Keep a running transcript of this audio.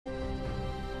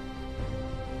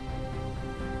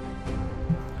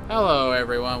Hello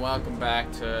everyone, welcome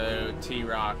back to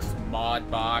TROCK's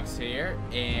ModBox here,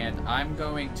 and I'm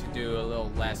going to do a little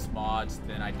less mods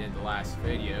than I did the last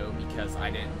video because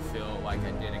I didn't feel like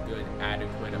I did a good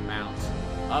adequate amount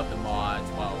of the mods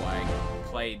while I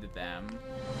played them.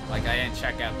 Like, I didn't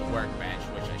check out the workbench,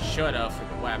 which I should have for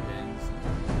the weapons.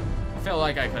 I feel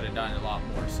like I could have done a lot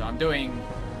more, so I'm doing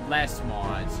less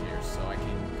mods here so I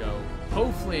can go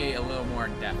hopefully a little more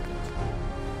in depth into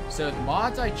it. So the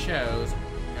mods I chose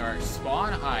are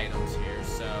spawn items here,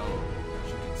 so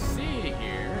as you can see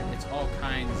here, it's all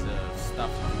kinds of stuff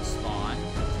you can spawn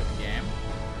to the game.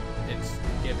 It's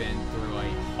given through a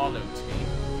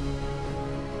holotape.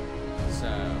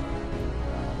 So,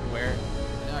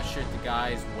 I'm not sure if the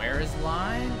guy's where is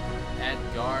line?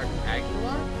 Edgar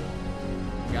Aguila?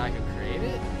 The guy who created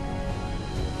it?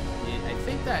 Yeah, I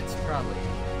think that's probably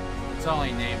its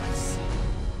only name I see.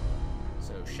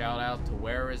 So shout out to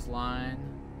Where Is Line.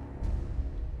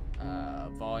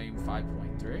 Volume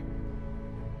 5.3.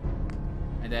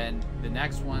 And then the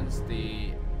next one's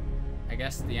I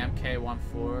guess the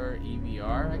MK14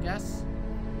 EBR, I guess.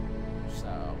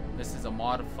 So this is a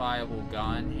modifiable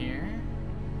gun here.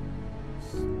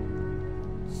 So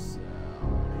who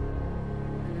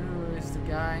is the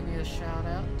guy I need a shout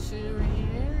out to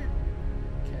here?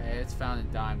 Okay, it's found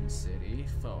in Diamond City,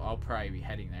 so I'll probably be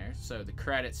heading there. So the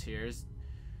credits here is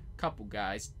couple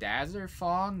guys: Dazzer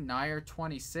Fong, Nair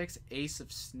 26, Ace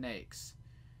of Snakes,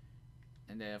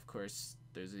 and then of course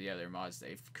those are the other mods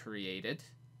they've created.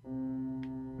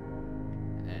 And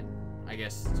then I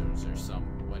guess those are some,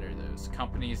 what are those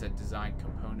companies that design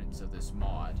components of this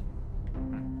mod.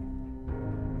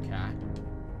 Okay,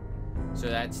 so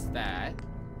that's that.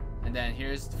 And then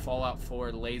here's the Fallout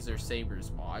 4 Laser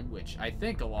Sabers mod, which I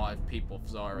think a lot of people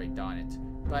have already done it,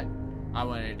 but I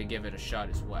wanted to give it a shot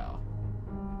as well.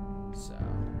 So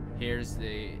here's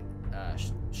the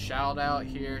shout out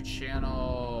here,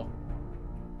 channel.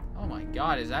 Oh my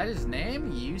god, is that his name?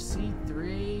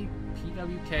 UC3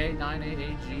 PWK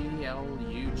 98AG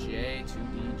LUJ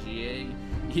 2DGA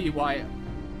EY.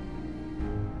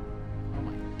 Oh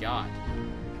my god.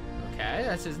 Okay,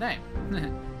 that's his name.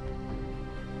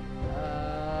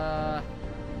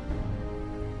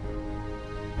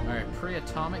 Alright,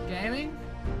 Pre-Atomic Gaming.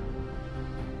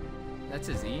 That's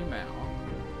his email.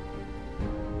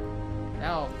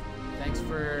 Oh, thanks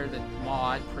for the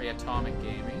mod, Pre-Atomic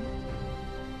Gaming.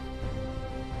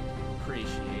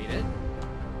 Appreciate it.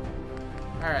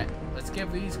 Alright, let's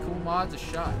give these cool mods a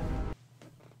shot.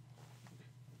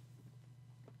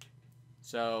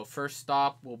 So, first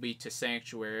stop will be to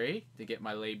Sanctuary to get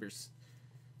my Labor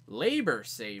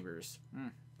Sabers.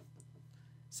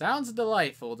 Sounds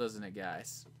delightful, doesn't it,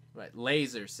 guys? But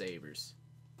Laser Sabers.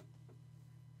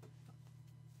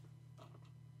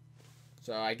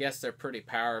 So I guess they're pretty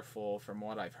powerful from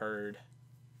what I've heard.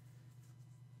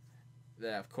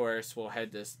 Then of course we'll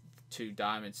head to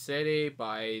Diamond City,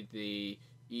 buy the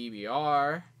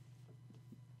EBR.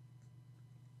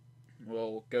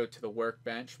 We'll go to the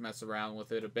workbench, mess around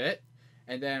with it a bit,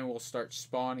 and then we'll start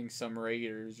spawning some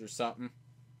raiders or something.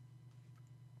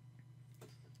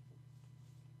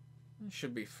 It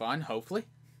should be fun, hopefully,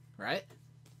 right?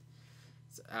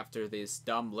 So after these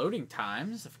dumb loading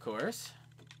times, of course.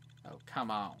 Oh, come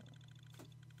on.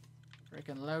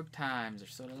 Freaking load times are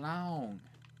so long.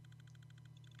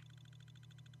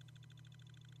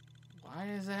 Why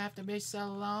does it have to be so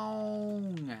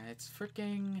long? It's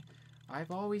freaking... I've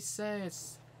always said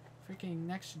it's freaking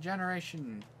next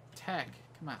generation tech.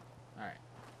 Come on. Alright,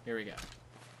 here we go.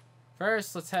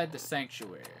 First, let's head to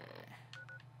Sanctuary.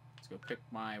 Let's go pick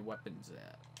my weapons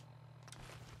up.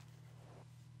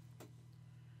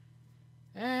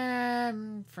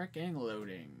 And freaking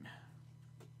loading.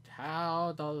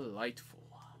 How delightful.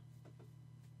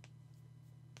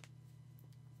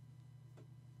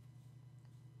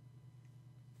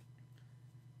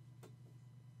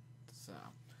 So,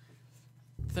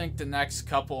 I think the next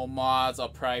couple of mods I'll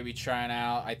probably be trying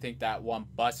out. I think that one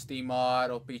Busty mod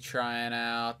I'll be trying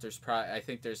out. There's probably, I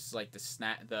think there's like the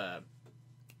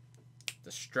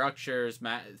structures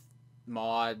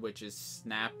mod, which is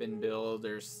snap and build,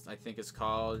 or I think it's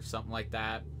called, or something like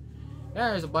that. Yeah,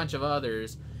 there's a bunch of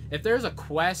others. If there's a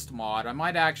quest mod, I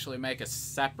might actually make a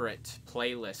separate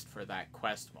playlist for that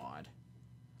quest mod.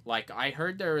 Like, I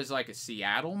heard there was like a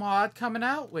Seattle mod coming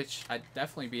out, which I'd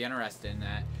definitely be interested in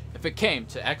that. If it came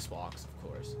to Xbox, of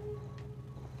course.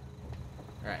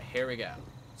 Alright, here we go.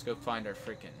 Let's go find our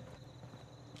freaking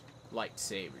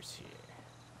lightsabers here.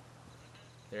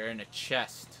 They're in a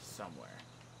chest somewhere.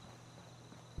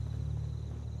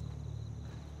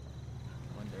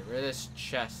 Wonder, where this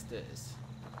chest is.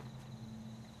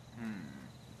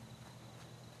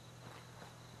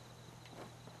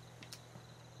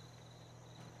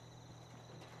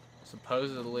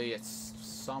 Supposedly it's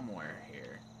somewhere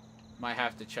here. Might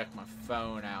have to check my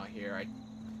phone out here. I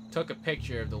took a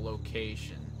picture of the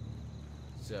location.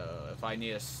 So if I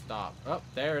need to stop. Oh,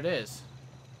 there it is.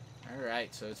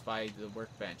 Alright, so it's by the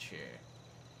workbench here.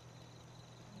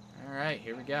 Alright,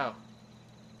 here we go.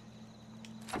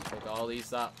 Pick all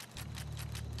these up.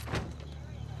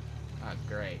 Oh,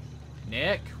 great.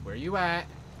 Nick, where you at?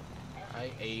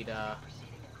 Hi, Ada.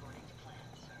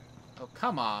 Oh,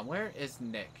 come on. Where is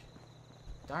Nick?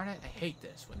 Darn it, I hate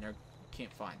this when they're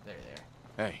can't find. There.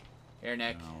 Hey. Here,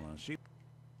 Nick. Now,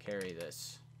 Carry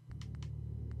this.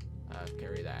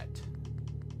 Carry that.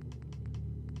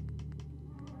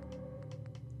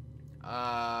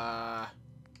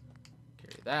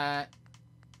 Carry that.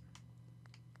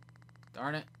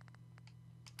 Darn it.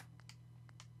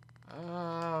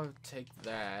 Oh, take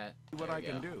that. What I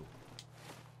can do.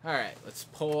 Alright, let's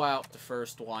pull out the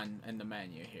first one in the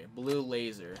menu here. Blue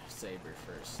laser saber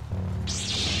first.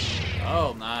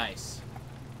 Oh, nice.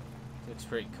 Looks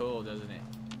pretty cool, doesn't it?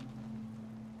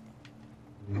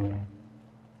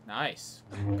 Nice.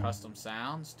 Custom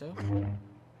sounds, too.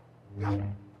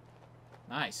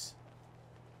 Nice.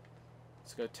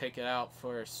 Let's go take it out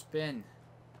for a spin.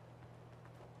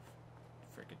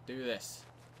 Freaking do this.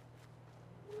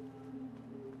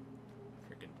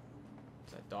 Freaking.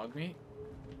 Is that dog meat?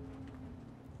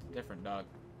 Different dog.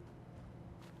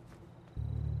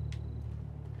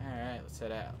 Alright, let's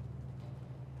head out.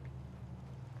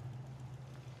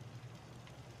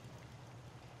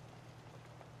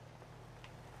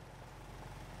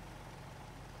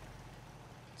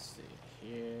 Let's see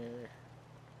here.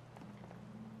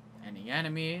 Any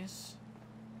enemies?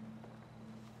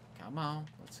 Come on,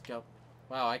 let's go.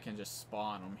 Wow, I can just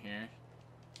spawn them here.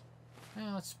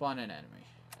 Well, let's spawn an enemy.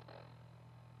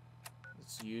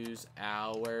 Let's use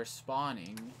our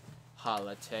spawning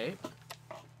holotape.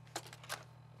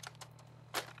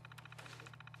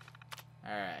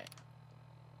 Alright.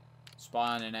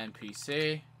 Spawn an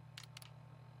NPC.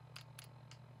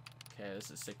 Okay,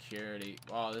 this is security.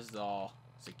 Wow, this is all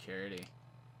security.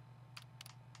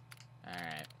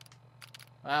 Alright.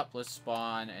 Well, let's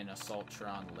spawn an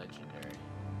Assaultron Legendary.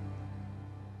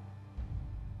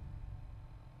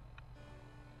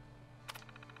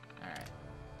 Alright.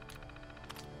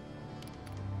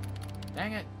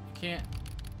 Dang it, you can't.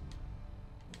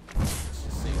 Let's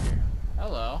just see here.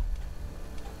 Hello.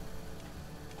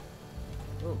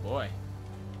 Oh boy.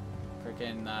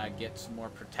 Freaking get some more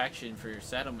protection for your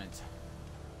settlement.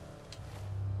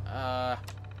 Let's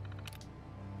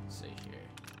see here.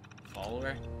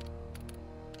 Follower.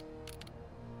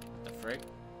 The frick?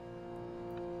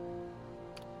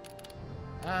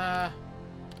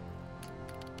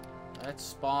 Let's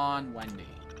spawn Wendy.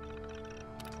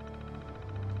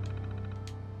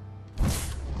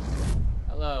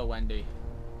 Hello, Wendy.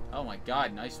 Oh my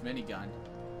god, nice minigun.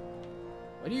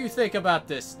 What do you think about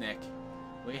this, Nick?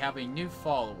 We have a new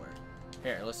follower.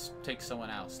 Here, let's take someone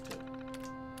else, too.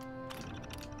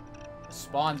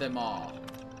 Spawn them all.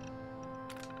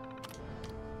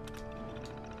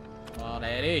 Come on,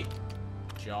 Eddie.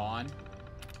 John.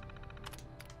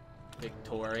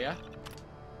 Victoria.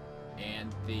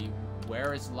 And the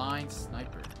Where is Line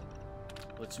Sniper.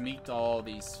 Let's meet all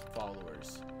these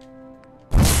followers.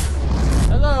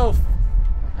 Hello!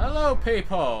 Hello,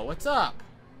 people! What's up?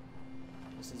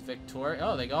 This is Victoria.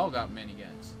 Oh, they all got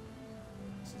miniguns.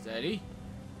 This is Eddie.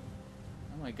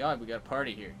 Oh my god, we got a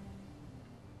party here.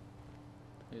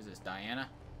 Who's this? Diana?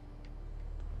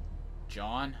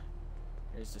 John?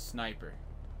 Here's the sniper.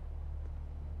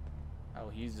 Oh,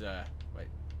 he's, what?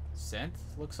 Synth,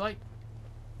 looks like?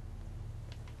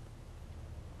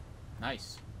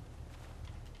 Nice.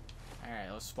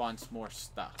 Alright, let's spawn some more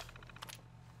stuff.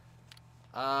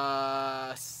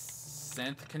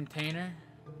 Synth container.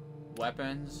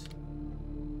 Weapons.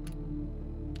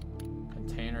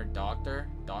 Container doctor.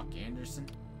 Doc Anderson.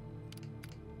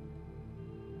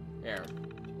 Here.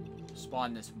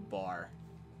 Spawn this bar.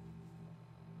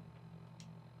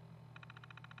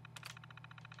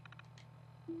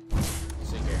 Let's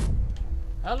see here.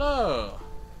 Hello!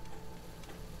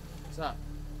 What's up?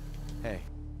 Hey.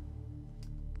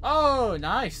 Oh,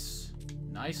 nice!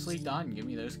 Nicely done. Give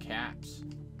me those caps.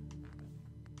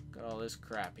 Got all this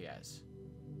crap he has.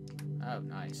 Oh,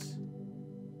 nice.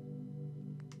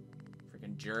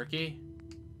 Freaking jerky.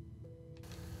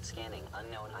 Scanning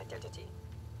unknown identity.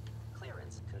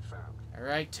 Clearance confirmed.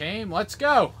 Alright, team, let's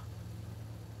go!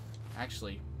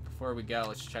 Actually, before we go,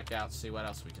 let's check out, see what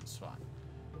else we can spawn.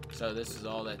 So this is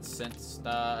all that synth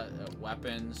stuff,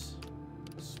 weapons,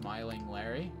 Smiling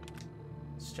Larry.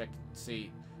 Let's check,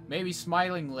 see. Maybe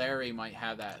Smiling Larry might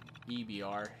have that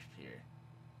EBR here.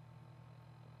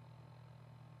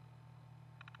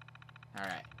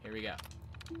 Alright, here we go.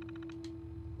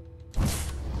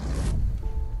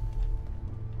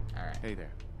 Alright. Hey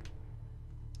there.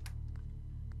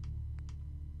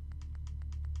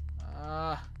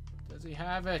 Does he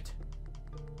have it?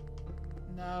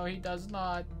 No, he does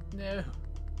not. No.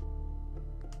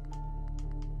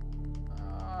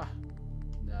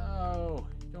 No,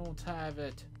 you don't have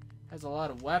it. Has a lot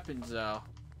of weapons though.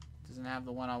 Doesn't have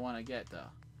the one I want to get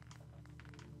though.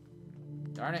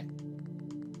 Darn it.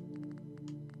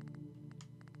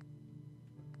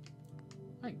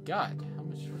 My God, how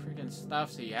much freaking stuff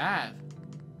does he have?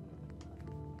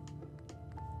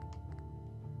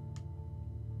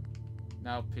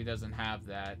 Nope, he doesn't have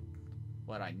that.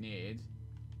 What I need.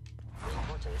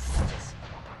 Reporting status.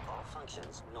 All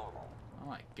functions normal. Oh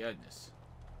my goodness.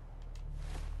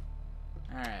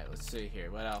 Alright, let's see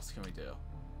here. What else can we do?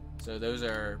 So those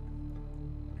are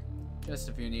just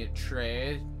if you need a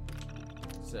trade.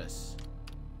 What's this?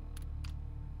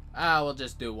 We'll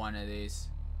just do one of these.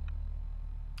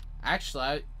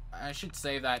 Actually, I should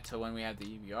save that till when we have the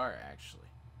EBR, actually.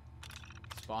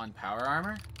 Spawn power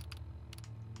armor?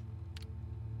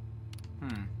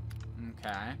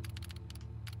 Okay.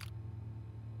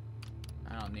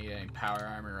 I don't need any power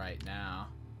armor right now.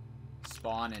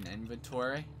 Spawn in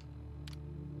inventory.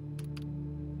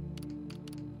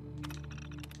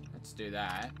 Let's do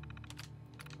that.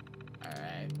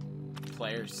 Alright.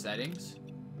 Player settings.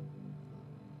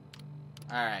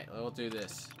 Alright, we'll do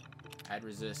this. Add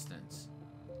resistance.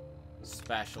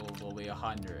 Special will be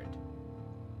 100.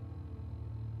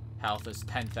 Health is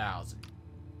 10,000.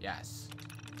 Yes.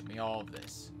 Give me all of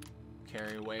this.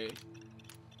 Carry weight.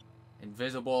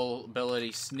 Invisible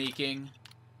ability sneaking.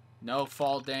 No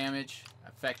fall damage.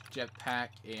 Effect jetpack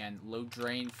and low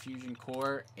drain fusion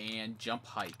core and jump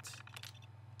height.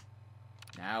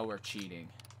 Now we're cheating.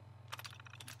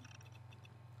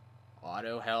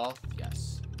 Auto health.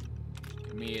 Yes.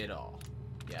 Give me it all.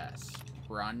 Yes.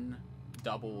 Run.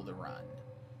 Double the run.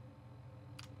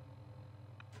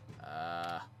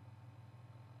 I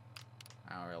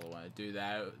don't really want to do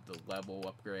that. The level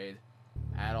upgrade.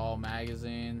 Add all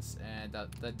magazines. And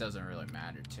that doesn't really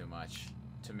matter too much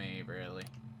to me, really.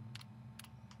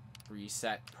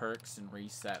 Reset perks and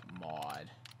reset mod.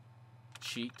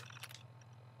 Cheat.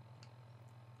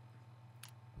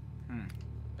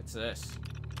 What's this?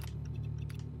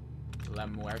 La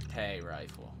Muerte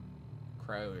rifle.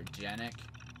 Cryogenic.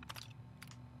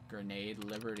 Grenade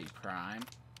Liberty Prime.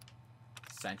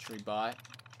 Sentry bot.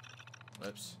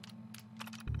 Whoops.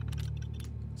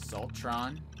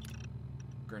 Sultron.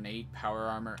 Grenade Power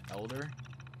Armor Elder.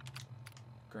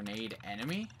 Grenade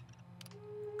Enemy.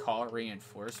 Call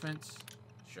Reinforcements.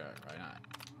 Sure, why not?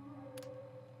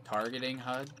 Targeting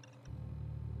HUD.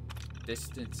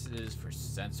 Distances for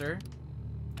sensor.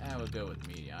 I would go with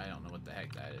medium. I don't know what the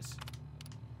heck that is.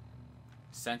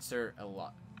 Sensor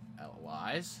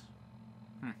allies.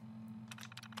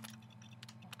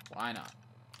 Why not?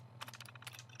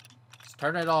 Let's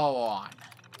turn it all on.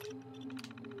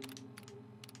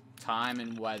 Time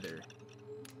and weather.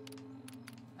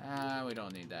 We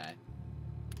don't need that.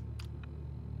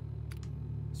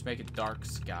 Let's make it dark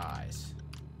skies.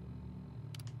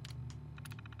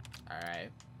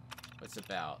 Alright. What's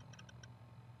about?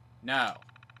 No.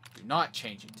 You're not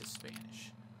changing to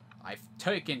Spanish. I've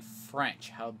taken French.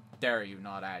 How dare you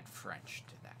not add French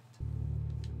to that?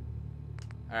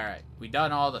 Alright. We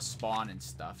done all the spawn and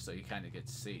stuff, so you kind of get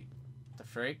to see. The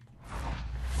freak? Oh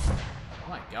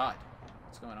my God.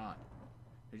 What's going on?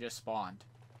 We just spawned.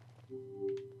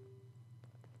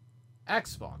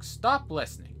 Xbox, stop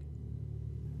listening.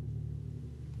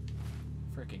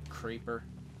 Freaking creeper.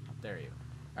 There you.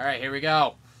 Alright, here we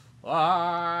go.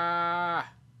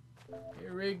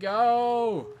 Here we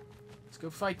go. Let's go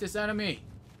fight this enemy.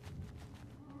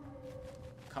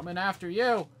 Coming after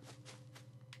you.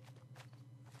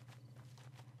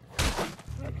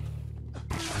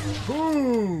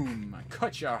 Boom! I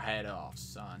cut your head off,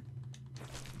 son.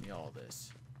 Give me all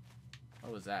this.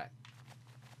 What was that?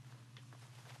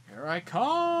 Here I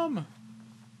come!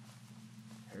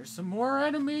 Here's some more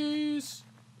enemies!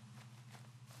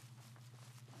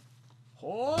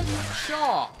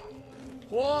 Hot-shot!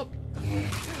 Whoop!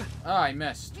 Oh, I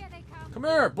missed. Come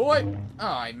here, boy! Oh,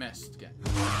 I missed again.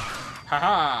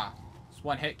 Haha! It's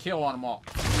one hit kill on them all.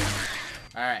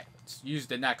 Alright, let's use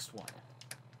the next one.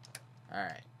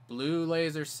 Alright. Blue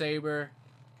laser saber.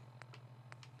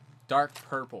 Dark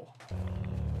purple.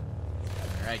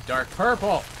 Alright, dark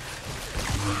purple!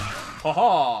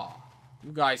 Haha!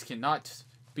 You guys cannot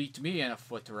beat me in a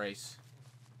foot race.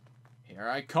 Here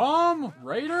I come!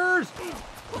 Raiders!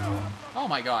 Oh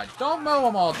my God, don't mow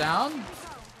them all down!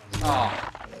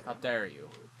 Oh, how dare you.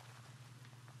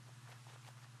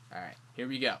 Alright, here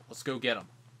we go. Let's go get them.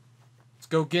 Let's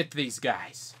go get these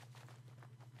guys.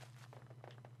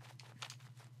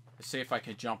 Let's see if I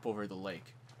can jump over the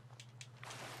lake.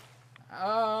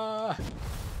 Here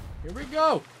we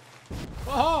go.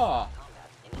 Oh!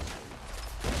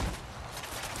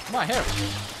 Come on, here.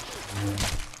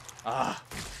 How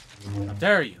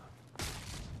dare you?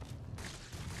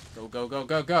 Go, go, go,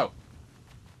 go, go.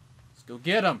 Let's go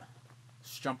get him.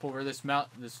 Let's jump over this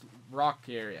this rock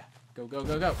area. Go, go,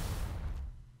 go, go.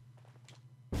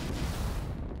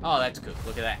 Oh, that's good.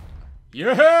 Look at that.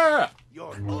 Yeah!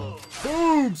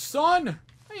 Boom, son!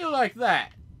 How you like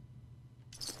that?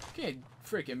 Can't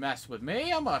freaking mess with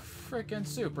me. I'm a freaking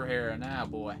superhero now,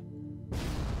 boy.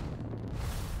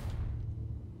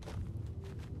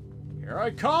 Here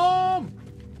I come!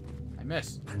 I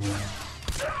missed.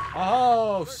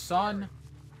 Oh, son.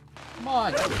 Come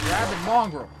on, grab the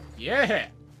mongrel. Yeah!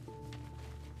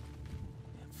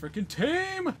 Freaking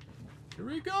team! Here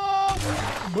we go!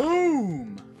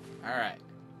 Boom! Alright.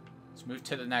 Let's move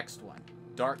to the next one.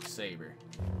 Dark saber.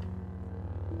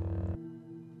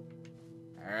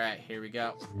 Alright, here we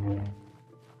go.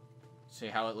 See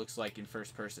how it looks like in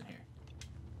first person here.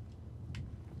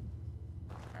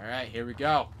 Alright, here we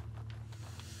go.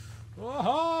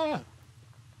 Whoa!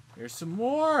 Here's some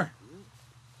more.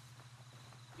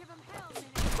 Give 'em hell,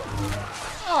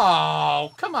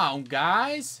 Oh, come on,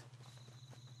 guys.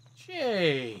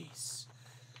 Jeez.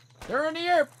 They're in the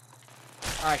air.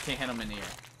 Oh, I can't hit them in the air.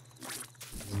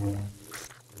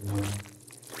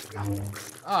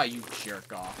 Oh, you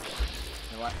jerk off.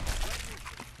 You know what?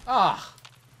 Ah,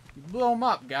 you blew them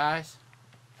up, guys.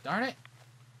 Darn it.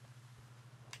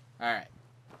 Alright.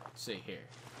 Let's see here.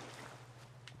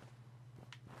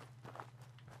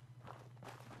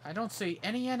 I don't see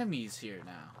any enemies here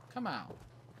now. Come on.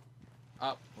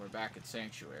 Oh, we're back at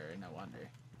Sanctuary. No wonder.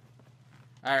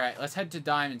 Alright, let's head to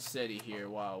Diamond City here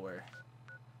while we're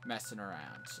messing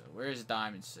around. So, where's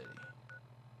Diamond City?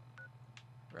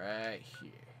 Right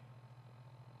here.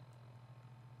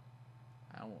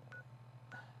 I don't...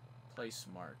 Place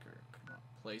marker. Come on,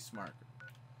 place marker.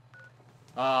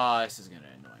 Oh, this is gonna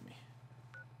annoy me.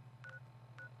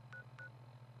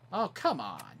 Oh, come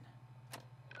on.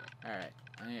 Alright,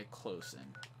 I need to get close in.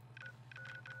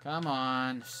 Come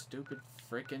on, stupid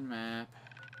freaking map.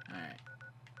 Alright.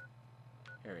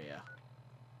 Here we go.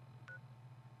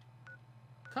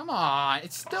 Come on,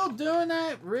 it's still doing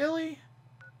that? Really?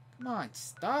 Come on,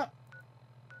 stop.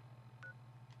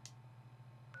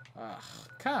 Ugh,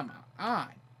 come on.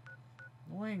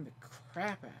 Annoying the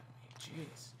crap out of me,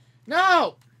 jeez.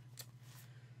 No!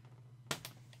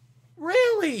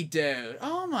 Really, dude?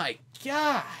 Oh my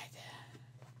god.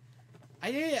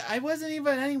 I wasn't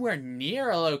even anywhere near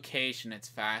a location that's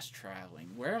fast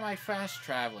traveling. Where am I fast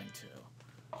traveling to?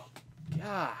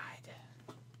 God.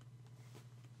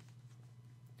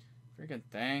 Freaking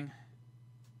thing.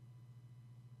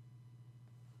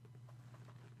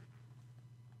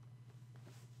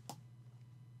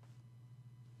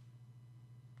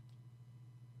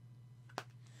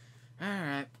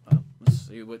 Alright, well, let's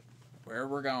see where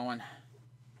we're going.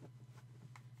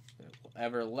 If it will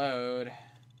ever load.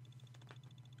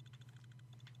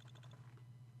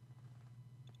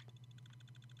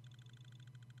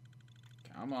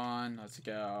 Come on, let's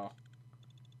go.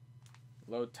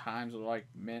 Load times are like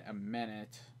a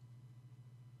minute.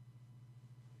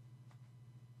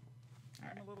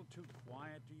 Alright. I'm a little too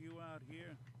quiet to you out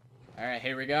here. Alright,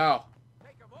 here we go.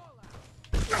 Take 'em all out.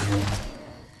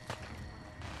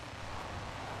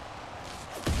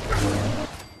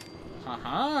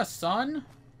 Haha, son.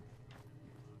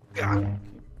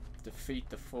 Defeat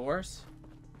the force.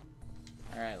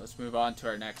 Alright, let's move on to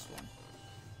our next one.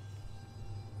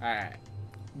 Alright.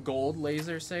 Gold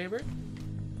laser saber.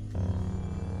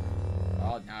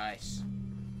 Oh, nice.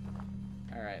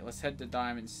 Alright, let's head to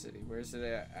Diamond City. Where's it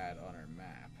at on our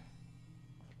map?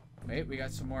 Wait, we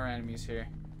got some more enemies here.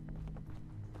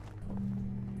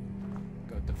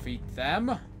 Go defeat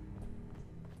them.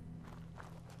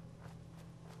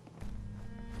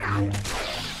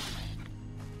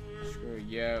 Screw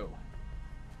you.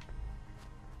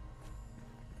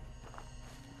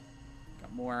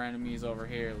 Got more enemies over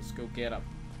here. Let's go get them.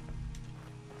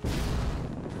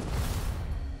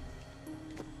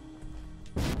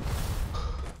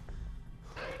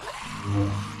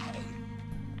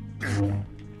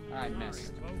 I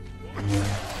missed.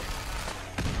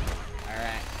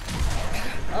 Alright.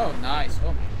 Oh, nice.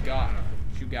 Oh my god.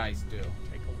 What you guys do?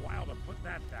 Take a while to put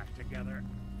that back together.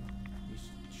 You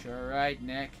sure right,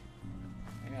 Nick?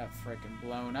 I got freaking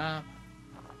blown up.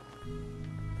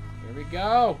 Here we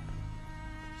go.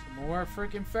 Some more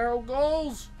freaking feral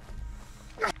goals.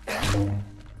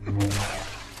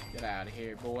 Get out of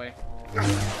here, boy.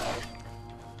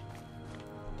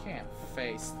 Can't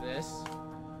face this.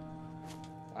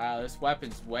 Wow, this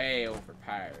weapon's way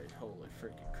overpowered. Holy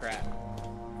freaking crap.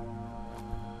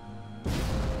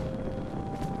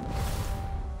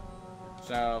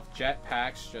 So, if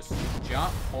jetpacks, just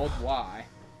jump, hold Y.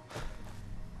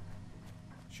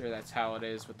 Sure, that's how it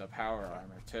is with the power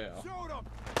armor, too.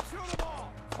 Shoot them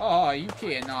all! Oh, you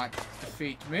cannot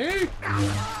defeat me!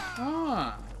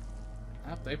 Ah.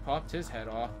 Oh, they popped his head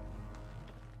off.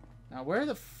 Now, where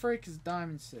the frick is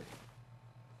Diamond City?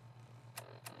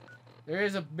 There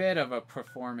is a bit of a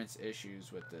performance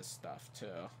issues with this stuff, too.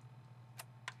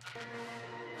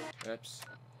 Oops.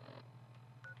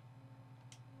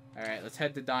 Alright, let's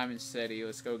head to Diamond City.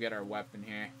 Let's go get our weapon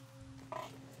here.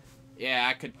 Yeah,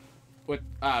 I could... With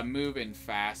moving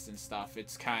fast and stuff,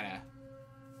 it's kind of...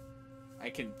 I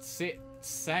can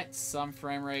set some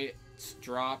frame rate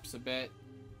drops a bit.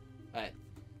 But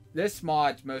this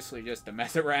mod's mostly just to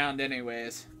mess around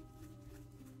anyways.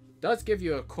 Does give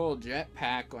you a cool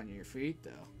jetpack on your feet,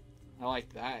 though. I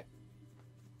like that.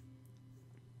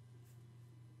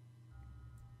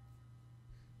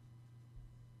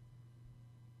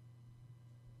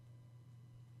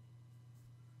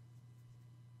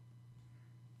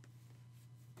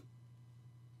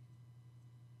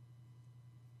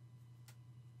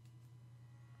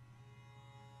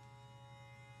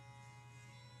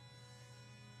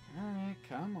 Alright,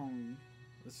 come on.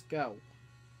 Let's go.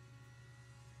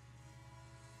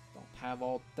 Don't have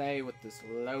all day with this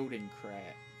loading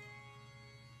crap.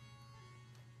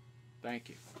 Thank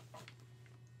you.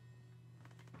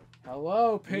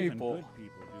 Hello, people. Even good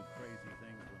people do crazy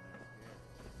things when they're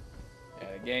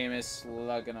scared. Yeah, the game is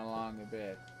slugging along a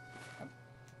bit. I'm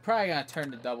probably gonna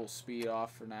turn the double speed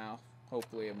off for now.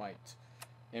 Hopefully it might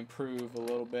improve a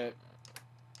little bit.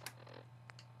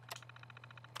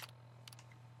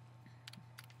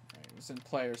 Alright, it's in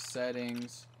player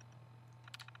settings.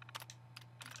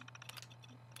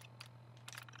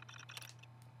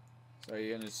 So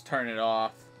you're gonna just turn it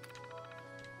off.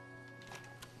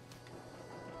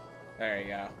 There you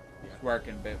go. It's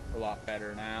working a lot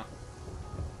better now.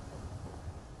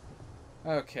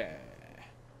 Okay.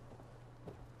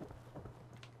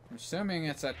 I'm assuming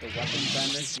it's at the weapon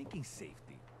vendor. Seeking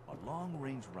safety, a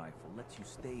long-range rifle lets you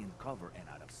stay in cover and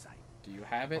out of sight. Do you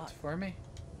have it for me?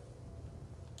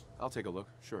 I'll take a look,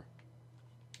 sure.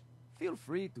 Feel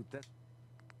free to test.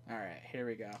 Alright, here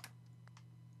we go.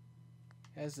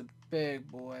 There's a big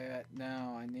boy that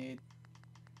now I need.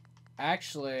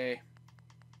 Actually, I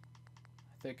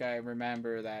think I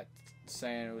remember that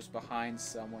saying it was behind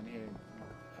someone here.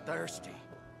 Thirsty.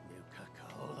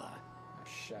 Nuka-Cola. Oh,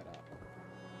 shut up.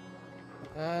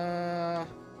 Yeah.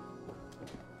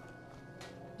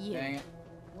 Dang it.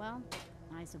 Well,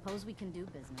 I suppose we can do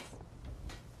business.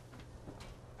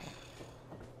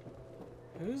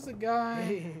 Who's the guy?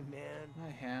 Hey, man.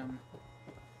 Not him.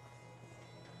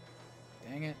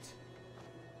 Dang it.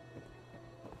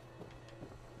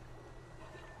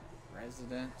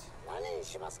 Resident.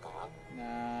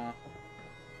 No.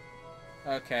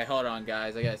 Okay, hold on,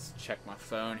 guys. I gotta check my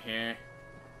phone here.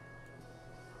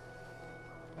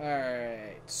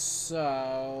 Alright,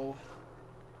 so...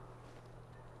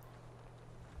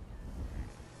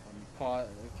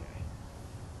 Okay.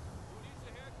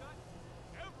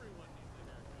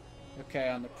 Okay,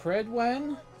 on the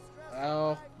Pridwen.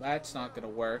 Oh, that's not gonna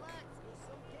work.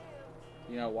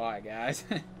 You know why, guys.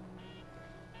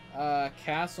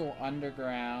 Castle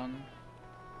Underground.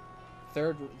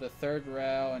 The third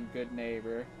rail and Good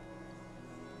Neighbor.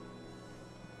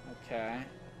 Okay.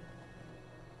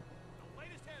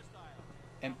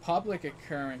 And public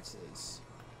occurrences.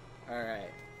 Alright.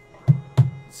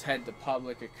 Let's head to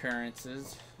public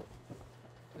occurrences.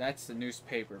 That's the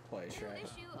newspaper place, right?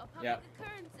 Issue of public Yep.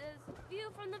 occurrences, view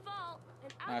from the vault,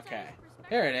 and outside Okay. perspective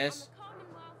Here it on is. the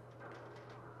Commonwealth.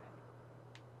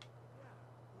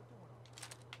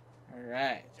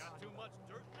 Alright.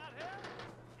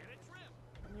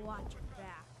 Watch your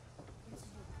back.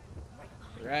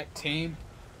 Alright, team.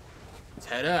 Let's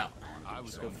head out. I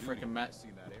Let's go freaking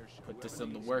put this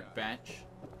on the workbench.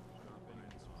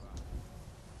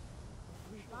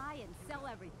 We buy and sell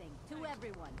everything to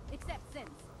everyone, except Sins.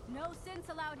 No Sins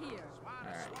allowed here.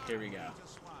 Alright, here we go.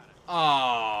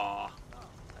 Oh,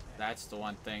 that's the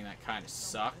one thing that kind of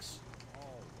sucks.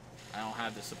 I don't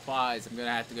have the supplies. I'm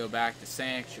gonna have to go back to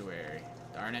Sanctuary.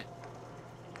 Darn it.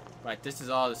 But this is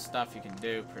all the stuff you can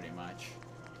do, pretty much.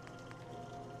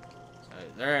 So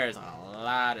there's a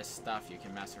lot of stuff you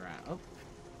can mess around. Oh,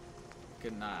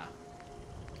 good nah.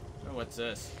 Oh, what's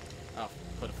this? Oh,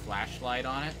 put a flashlight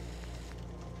on it.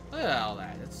 Look at all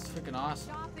that. That's freaking awesome.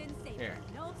 Shop in safety. Here.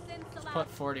 No sins allowed.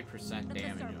 Put 40% The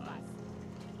damage surplus. on it.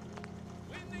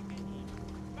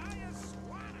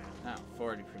 Oh,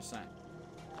 40%.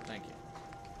 Thank you.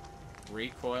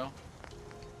 Recoil.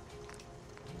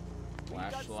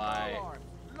 Flashlight.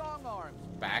 Long arms.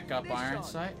 Backup iron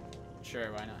sight?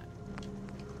 Sure, why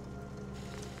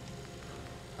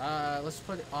not? Let's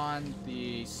put on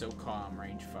the SOCOM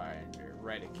rangefinder.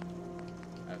 Retic.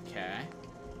 Okay.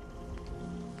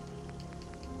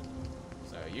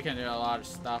 So you can do a lot of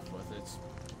stuff with it.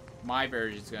 My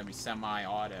version is going to be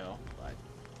semi-auto, but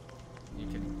you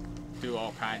can do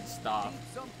all kinds of stuff.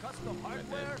 Some custom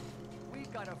hardware? We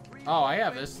got a free Oh, I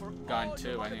have event this for gun all too.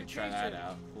 your I need to try that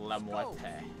out. Lemoite.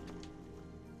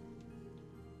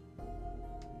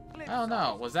 I don't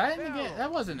know. Was that in the game?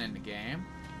 That wasn't in the game,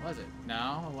 was it?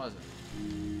 No, it wasn't.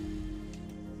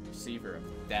 Receiver of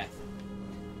death.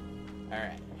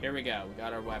 Alright, here we go. We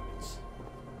got our weapons.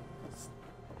 Let's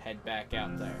head back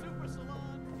out there.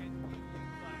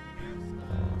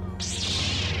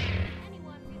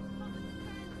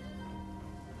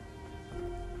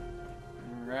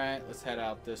 Alright, let's head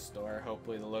out this door.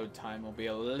 Hopefully the load time will be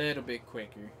a little bit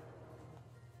quicker.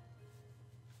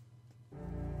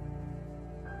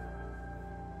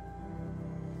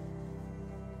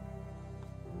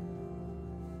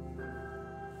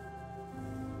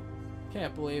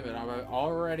 Can't believe it. I'm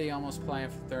already almost playing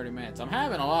for 30 minutes. I'm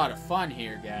having a lot of fun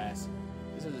here, guys.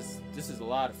 This is a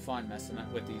lot of fun messing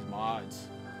up with these mods.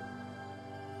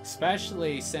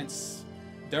 Especially since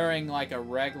during like a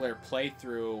regular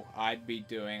playthrough I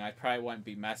probably wouldn't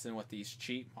be messing with these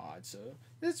cheat mods. So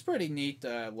it's pretty neat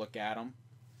to look at them.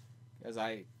 Because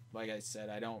like I said,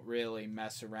 I don't really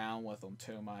mess around with them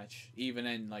too much. Even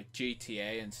in like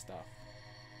GTA and stuff.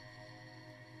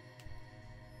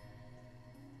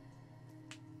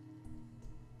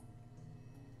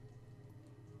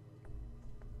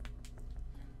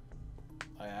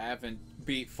 I haven't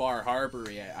beat Far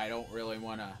Harbor yet. I don't really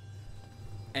want to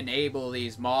enable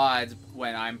these mods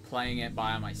when I'm playing it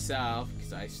by myself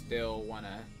because I still want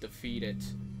to defeat it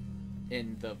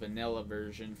in the vanilla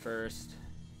version first.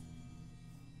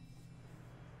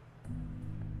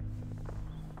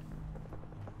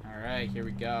 Alright, here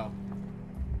we go.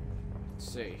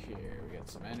 Let's see here. We got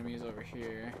some enemies over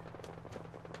here.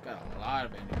 Got a lot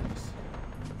of enemies.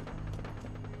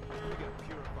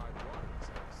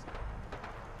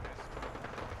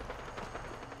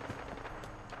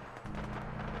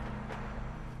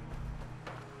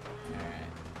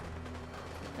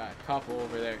 Got a couple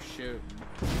over there shooting.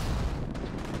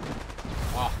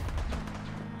 Oh.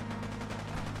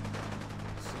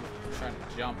 I'm trying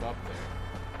to jump up there.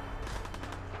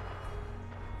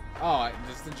 Oh,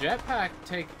 does the jetpack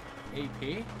take AP? I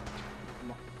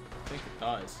think it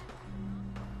does.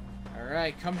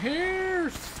 Alright, come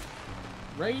here!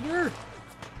 Raider!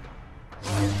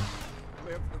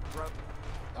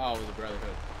 Oh, the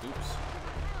Brotherhood. Oops.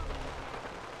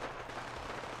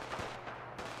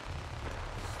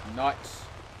 Nuts.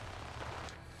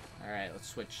 Alright, let's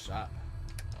switch up.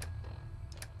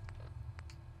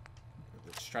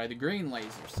 Let's try the green laser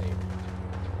saber.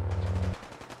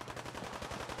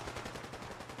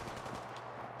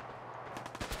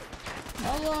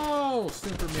 Hello,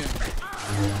 super mutant.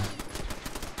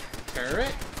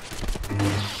 Turret.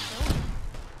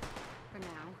 For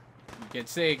now. You can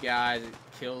see, guys, it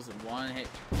kills in one hit.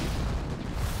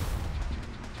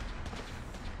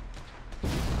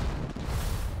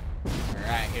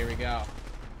 Alright, here we go.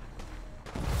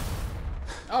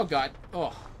 Oh god.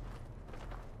 Oh.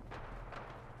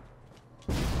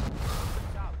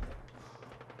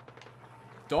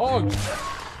 Dog.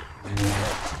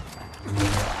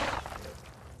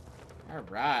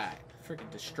 Alright.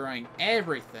 Freaking destroying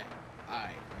everything.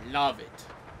 I love it.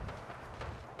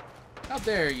 How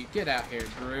dare you get out here,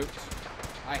 Groot.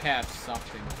 I have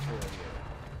something for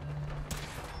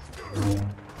you.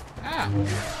 Ah!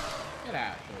 Get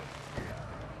out here.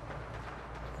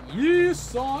 Yeah,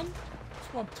 son! That's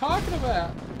what I'm talking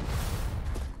about.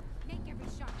 Make every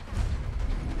shot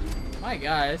count. My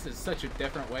God, this is such a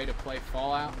different way to play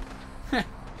Fallout.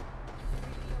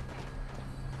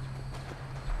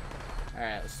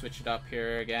 Alright, let's switch it up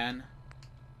here again.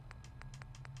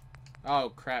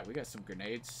 Oh crap, we got some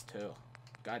grenades too.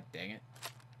 God dang it.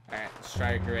 Alright, let's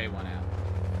try a gray one out.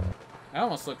 That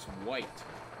almost looks white.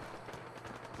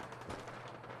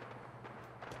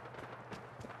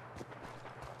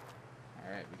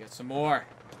 Alright, we got some more.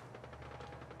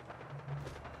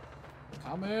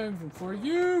 Coming for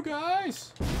you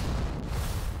guys!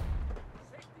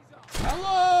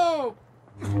 Hello!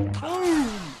 Boom!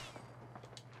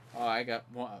 Oh, I got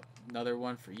another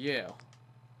one for you.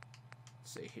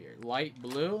 see here. Light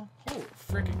blue. Holy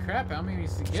freaking crap, how many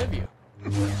does it give you?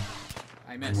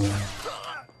 I missed.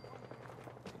 Like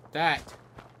that.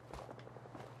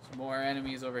 Some more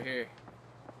enemies over here.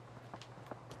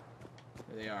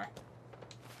 There they are.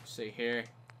 See here.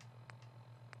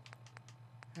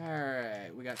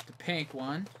 Alright, we got the pink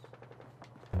one.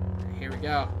 Here we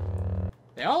go.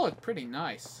 They all look pretty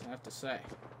nice, I have to say.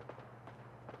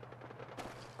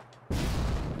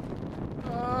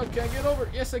 Can I get over?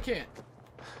 Yes, I can.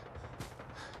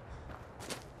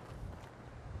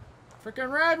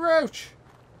 Frickin' rad roach!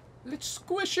 Let's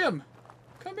squish him!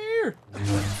 Come here!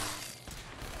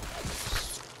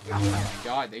 Oh my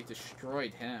god, they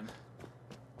destroyed him.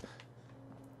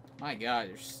 My god,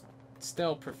 there's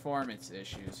still performance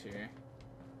issues here.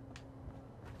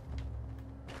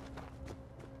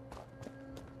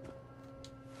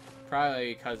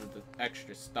 Probably because of the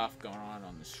extra stuff going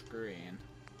on the screen.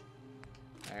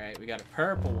 Alright, we got a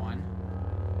purple one.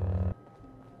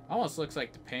 Almost looks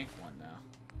like the pink one, though.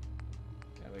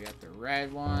 Yeah, we got the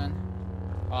red one.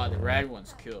 Oh, the red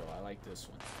one's cool. I like this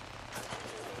one.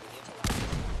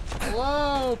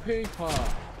 Hello, people!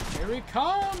 Here we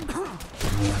come!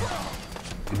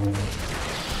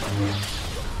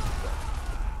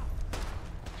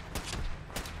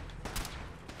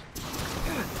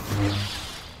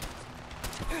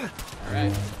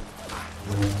 Alright.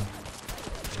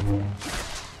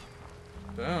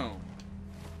 Boom.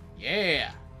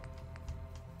 Yeah!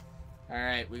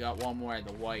 Alright, we got one more of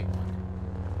the white one.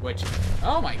 Which,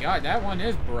 oh my god, that one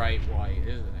is bright white,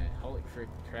 isn't it? Holy freaking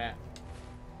crap.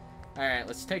 Alright,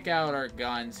 let's take out our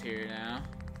guns here now.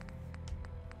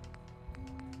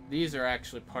 These are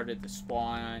actually part of the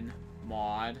spawn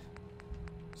mod.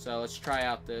 So let's try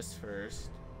out this first.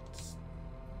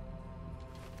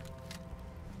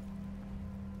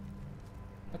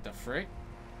 What the frick?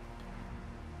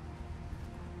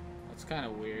 That's kind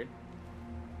of weird.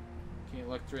 Can't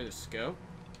look through the scope.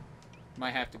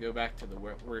 Might have to go back to the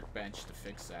workbench to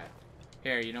fix that.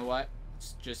 Here, you know what?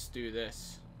 Let's just do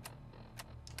this.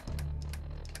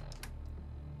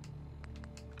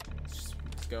 Let's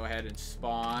go ahead and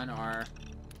spawn our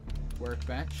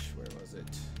workbench. Where was it?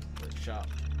 Workshop.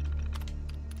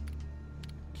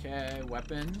 Okay,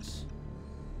 weapons.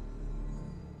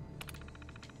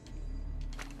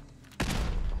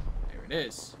 There it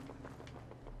is.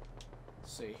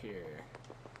 Let's see here.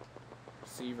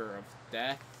 Receiver of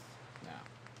death. No.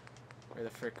 Where the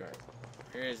frick are you?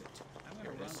 Where is it? I'm Here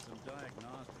gonna it run is. some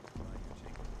diagnostics while you're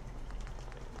taking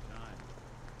time.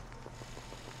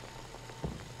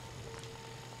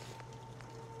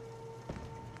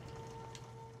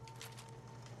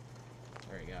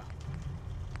 There you go.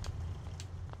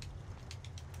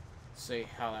 See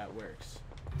how that works.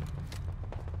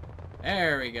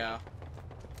 There we go.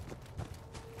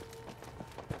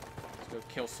 Let's go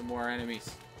kill some more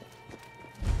enemies.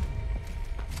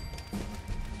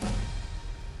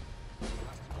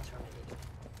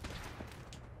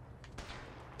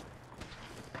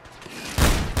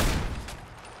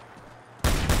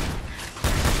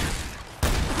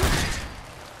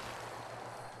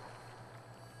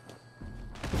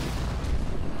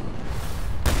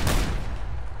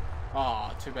 Aw,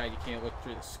 too bad you can't look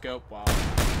through the scope while...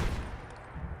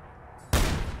 There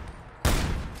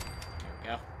we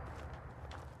go.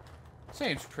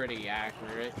 Seems pretty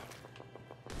accurate.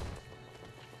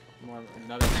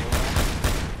 Another one.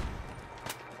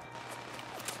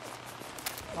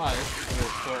 Oh, this is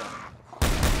really cool.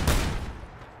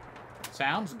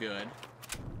 Sounds good.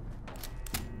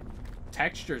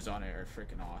 Textures on it are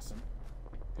freaking awesome.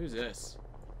 Who's this?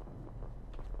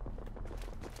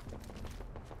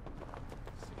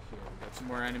 Some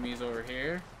more enemies over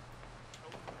here.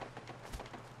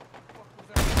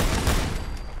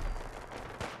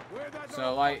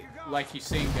 So like you've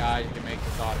seen, guys, you can make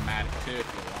this automatic too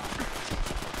if you want.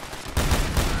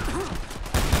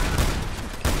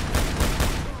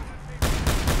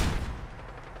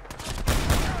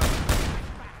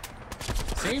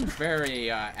 Seems very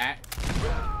the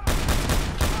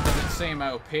same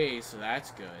OP, so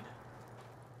that's good.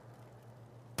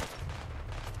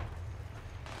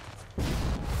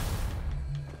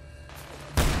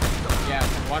 Yeah,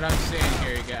 from what I'm seeing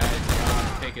here, you guys, you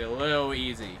want to take it a little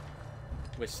easy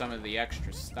with some of the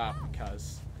extra stuff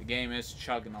because the game is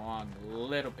chugging along a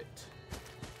little bit.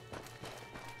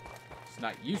 It's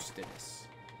not used to this.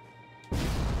 Jump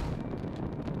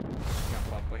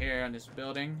up here on this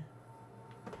building.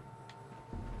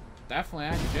 Definitely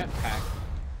that jetpack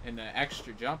and the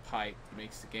extra jump height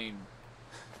makes the game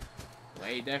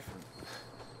way different.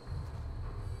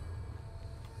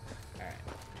 Alright.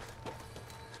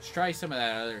 Let's try some of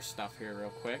that other stuff here real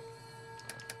quick.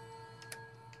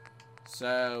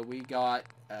 So we got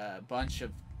a bunch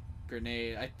of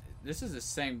grenade. This is the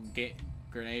same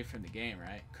grenade from the game,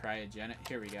 right? Cryogenic.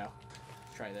 Here we go.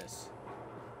 Let's try this.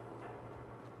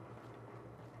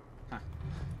 Huh.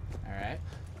 Alright.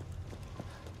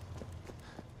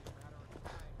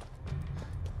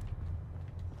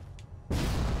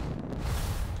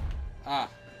 Ah,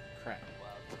 crap.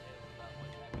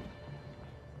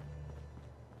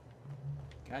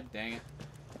 God dang it.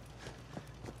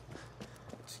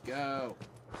 Let's go.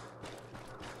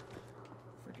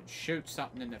 Freaking shoot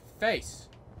something in the face.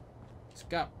 Let's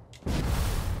go.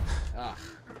 Ah.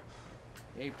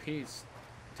 The AP's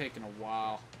taking a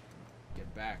while to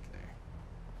get back there.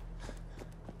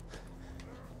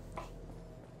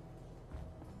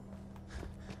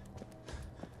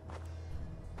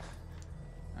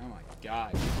 Oh my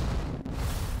god.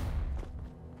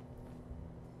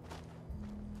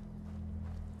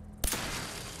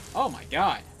 Oh my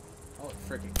god. Holy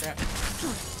freaking crap.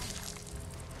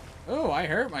 Oh, I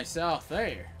hurt myself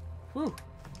there. Whew.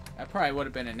 That probably would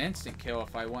have been an instant kill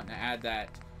if I wouldn't have add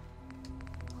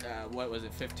that, what was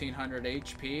it, 1500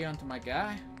 HP onto my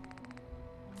guy?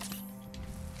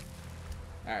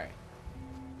 Alright.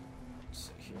 So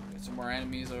here, got some more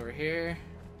enemies over here.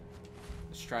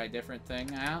 Let's try a different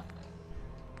thing out.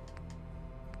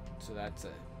 So that's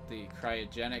the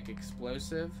cryogenic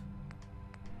explosive.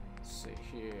 Let's see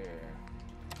here.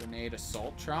 Grenade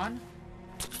assaultron.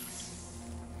 What the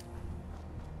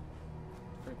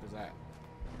frick was that?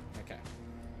 Okay.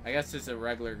 I guess it's a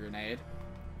regular grenade.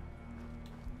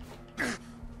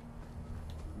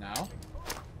 No?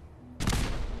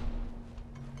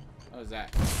 What was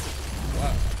that?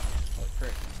 Whoa. Holy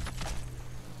frick.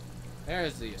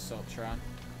 There's the assaultron.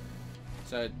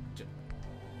 So,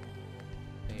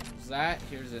 there's that.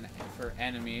 Here's an for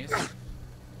enemies.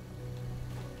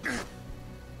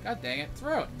 God dang it,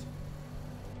 throw it.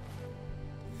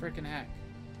 Frickin' heck.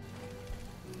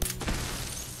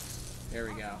 There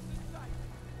we go.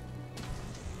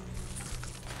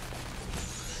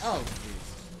 Oh, jeez.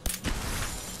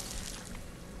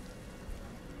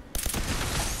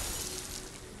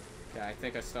 Okay, I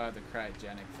think I saw the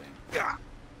cryogenic thing.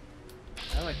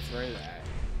 I like throw that.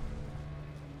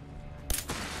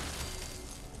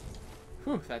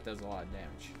 Whew, that does a lot of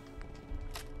damage.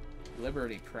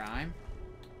 Liberty Prime.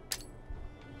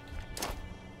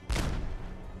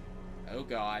 Oh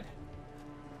god.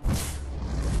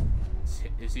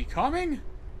 Is he coming?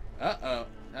 Uh-oh.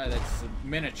 Oh, that's a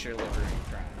miniature Liberty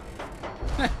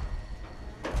Prime.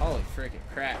 Holy freaking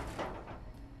crap.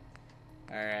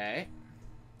 Alright.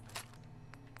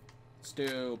 Let's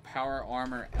do Power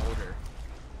Armor Elder.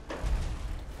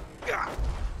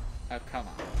 Oh, come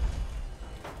on.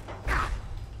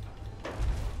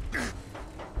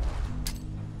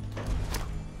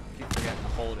 Keep forgetting to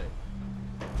hold it.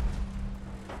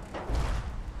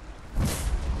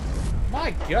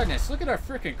 My goodness, look at our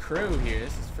freaking crew here.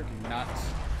 This is freaking nuts.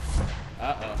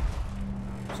 Uh-oh.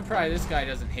 I'm surprised this guy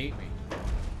doesn't hate me.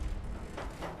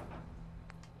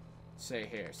 Let's see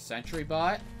here. Sentry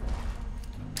bot.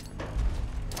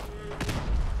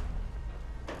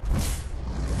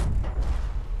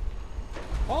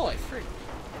 Holy freak.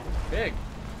 Big.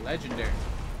 Legendary.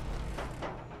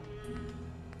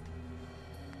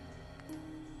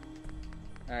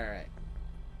 Alright.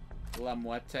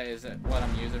 Lamwete, is it what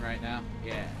I'm using right now?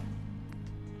 Yeah.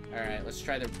 Alright, let's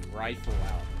try the rifle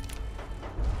out.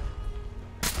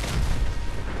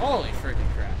 Holy freaking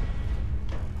crap.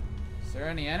 Is there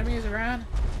any enemies around?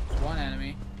 There's one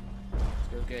enemy. Let's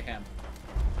go get him.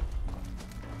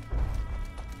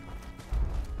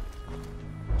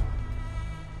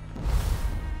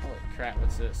 Holy crap,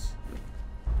 what's this?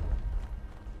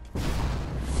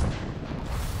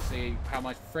 See how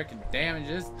much freaking damage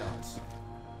this does.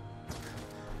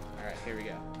 Alright, here we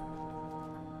go.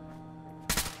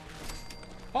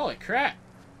 Holy crap!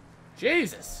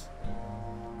 Jesus!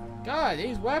 God,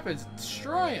 these weapons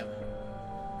destroy him!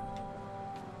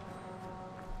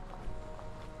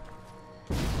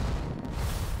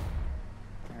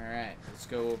 Alright, let's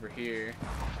go over here.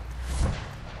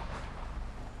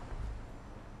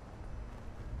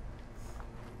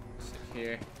 Sit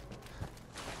here.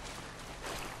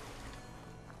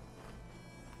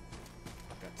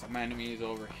 Got some enemies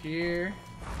over here.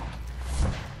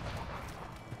 What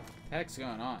the heck's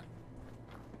going on?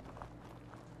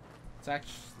 Let's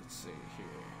actually, let's see here.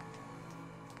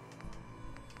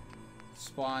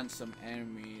 Spawn some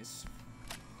enemies.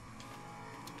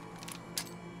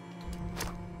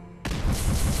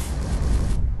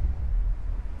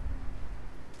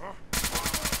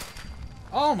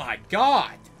 Oh my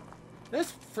god!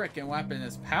 This freaking weapon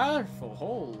is powerful.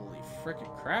 Holy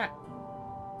freaking crap.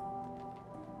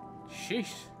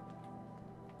 Sheesh.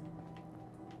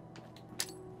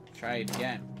 Try it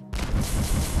again.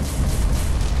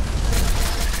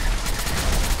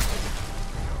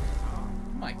 Oh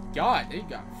my god, they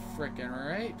got frickin'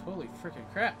 raped. Holy frickin'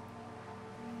 crap.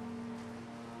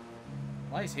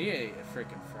 Why is he a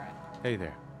frickin' friend? Hey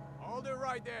there. Hold it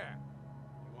right there.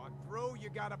 You want through, you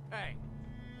gotta pay.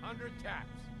 100 taps.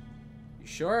 You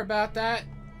sure about that?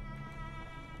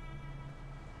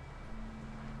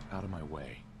 Out of my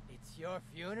way. It's your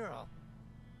funeral.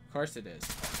 Of course it is.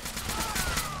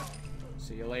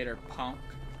 See you later, punk.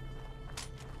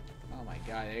 Oh my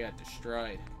god, they got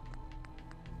destroyed.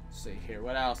 Let's see here,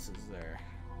 what else is there?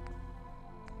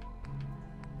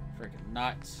 Freaking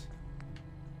nuts.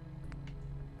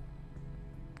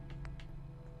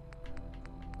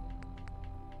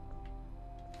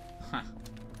 Huh.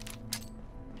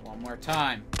 One more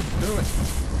time. Do it.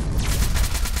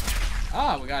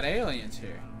 Ah, we got aliens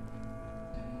here.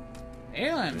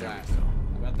 Alien blast.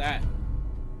 How about that?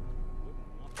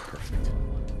 Perfect.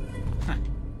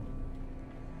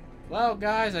 Well,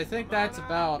 guys, I think that's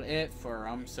about it for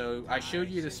them. So I showed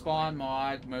you the spawn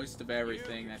mod, most of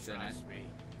everything that's in it.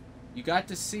 You got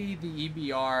to see the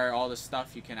EBR, all the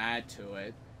stuff you can add to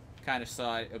it. Kind of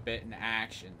saw it a bit in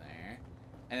action there.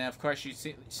 And then, of course, you've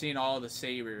seen all the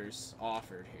sabers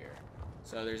offered here.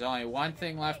 So there's only one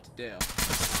thing left to do.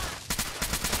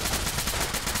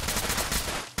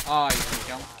 Oh, you can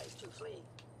jump.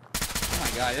 Oh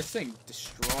my god, this thing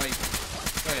destroyed me.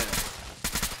 Look at this.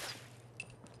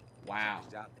 Wow.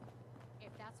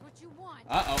 If that's what you want.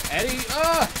 Uh-oh, Eddie.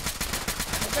 I'm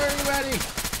very ready.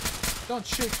 Don't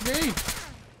shoot me.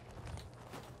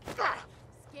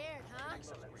 Scared, huh?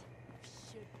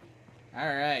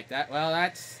 Alright,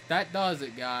 that does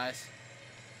it, guys.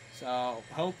 So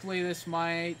hopefully this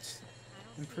might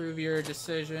improve your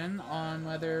decision on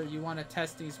whether you want to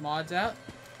test these mods out.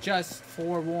 Just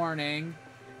forewarning,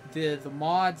 the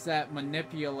mods that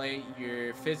manipulate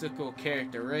your physical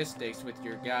characteristics with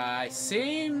your guy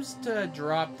seems to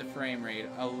drop the frame rate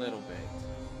a little bit.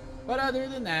 But other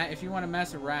than that, if you want to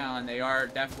mess around, they are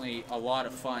definitely a lot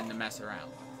of fun to mess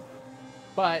around.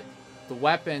 But the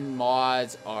weapon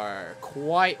mods are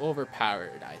quite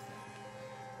overpowered, I think.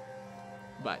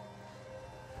 But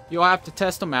you'll have to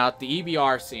test them out. The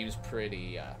EBR seems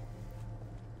pretty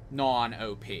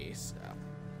non-OP. So.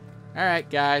 Alright,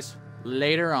 guys.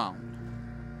 Later on.